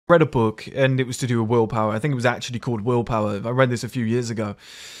read a book and it was to do with willpower. I think it was actually called Willpower. I read this a few years ago.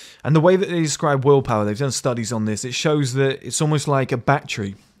 And the way that they describe willpower, they've done studies on this, it shows that it's almost like a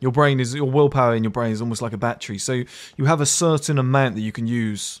battery. Your willpower in your brain is almost like a battery. So you have a certain amount that you can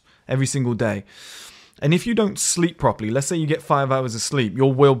use every single day. And if you don't sleep properly, let's say you get 5 hours of sleep,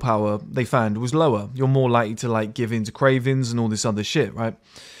 your willpower, they found, was lower. You're more likely to like give in to cravings and all this other shit, right?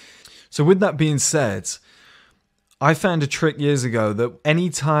 So with that being said, I found a trick years ago that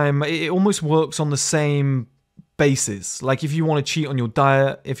anytime, it almost works on the same basis. Like if you want to cheat on your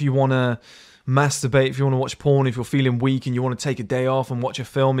diet, if you want to masturbate, if you want to watch porn, if you're feeling weak and you want to take a day off and watch a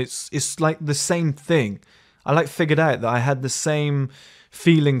film, it's like the same thing. I like figured out that I had the same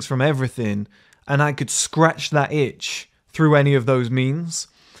feelings from everything and I could scratch that itch through any of those means.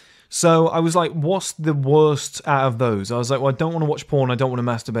 So I was like, what's the worst out of those? I was like, well, I don't want to watch porn, I don't want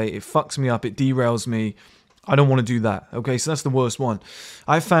to masturbate, it fucks me up, it derails me, I don't want to do that. Okay, so that's the worst one.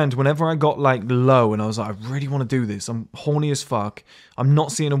 I found whenever I got like low and I was like, I really want to do this, I'm horny as fuck, I'm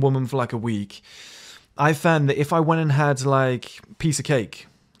not seeing a woman for like a week, I found that if I went and had like a piece of cake,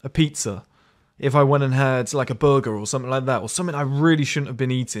 a pizza, if I went and had like a burger or something like that, or something I really shouldn't have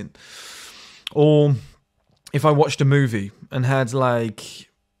been eating, or if I watched a movie and had like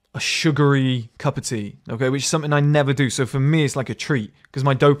a sugary cup of tea, okay, which is something I never do. So for me, it's like a treat because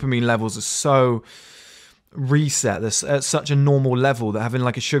my dopamine levels are so reset. They're at such a normal level that having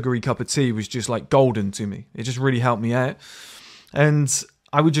like a sugary cup of tea was just like golden to me. It just really helped me out. And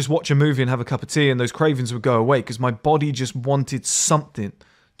I would just watch a movie and have a cup of tea and those cravings would go away because my body just wanted something.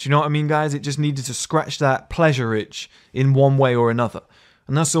 Do you know what I mean, guys? It just needed to scratch that pleasure itch in one way or another.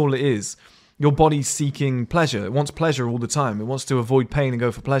 And that's all it is. Your body's seeking pleasure. It wants pleasure all the time. It wants to avoid pain and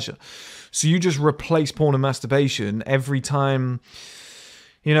go for pleasure. So you just replace porn and masturbation every time,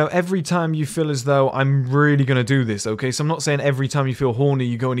 you know, every time you feel as though I'm really going to do this, okay? So I'm not saying every time you feel horny,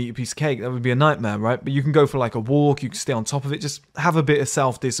 you go and eat a piece of cake. That would be a nightmare, right? But you can go for like a walk. You can stay on top of it. Just have a bit of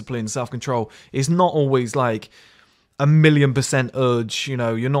self-discipline, self-control. It's not always like 1,000,000% urge. You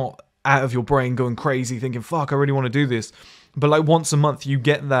know, you're not out of your brain going crazy thinking, fuck, I really want to do this. But like once a month, you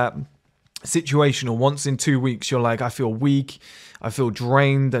get that situation, or once in 2 weeks you're like, I feel weak, I feel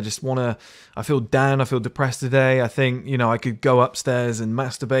drained, I feel down, I feel depressed today, I think, you know, I could go upstairs and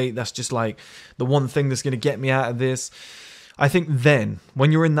masturbate, that's just like the one thing that's going to get me out of this. I think then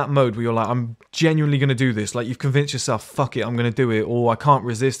when you're in that mode where you're like, I'm genuinely going to do this, like you've convinced yourself, fuck it, I'm going to do it, or I can't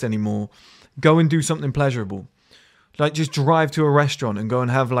resist anymore, go and do something pleasurable. Like just drive to a restaurant and go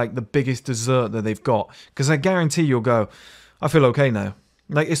and have like the biggest dessert that they've got, because I guarantee you'll go, I feel okay now.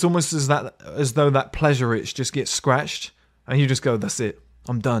 Like it's almost as though that pleasure itch just gets scratched and you just go, that's it,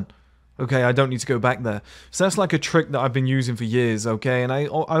 I'm done. Okay, I don't need to go back there. So that's like a trick that I've been using for years, okay? And I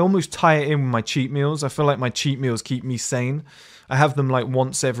almost tie it in with my cheat meals. I feel like my cheat meals keep me sane. I have them like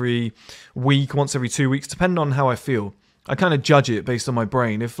once every week, once every 2 weeks, depending on how I feel. I kind of judge it based on my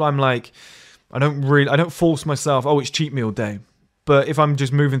brain. If I'm like, I don't force myself, oh, it's cheat meal day. But if I'm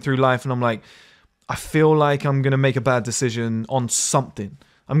just moving through life and I'm like, I feel like I'm going to make a bad decision on something.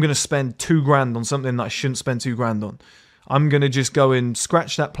 I'm going to spend $2,000 on something that I shouldn't spend $2,000 on. I'm going to just go and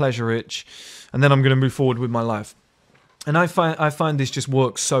scratch that pleasure itch, and then I'm going to move forward with my life. And I find this just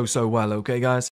works so well, okay, guys?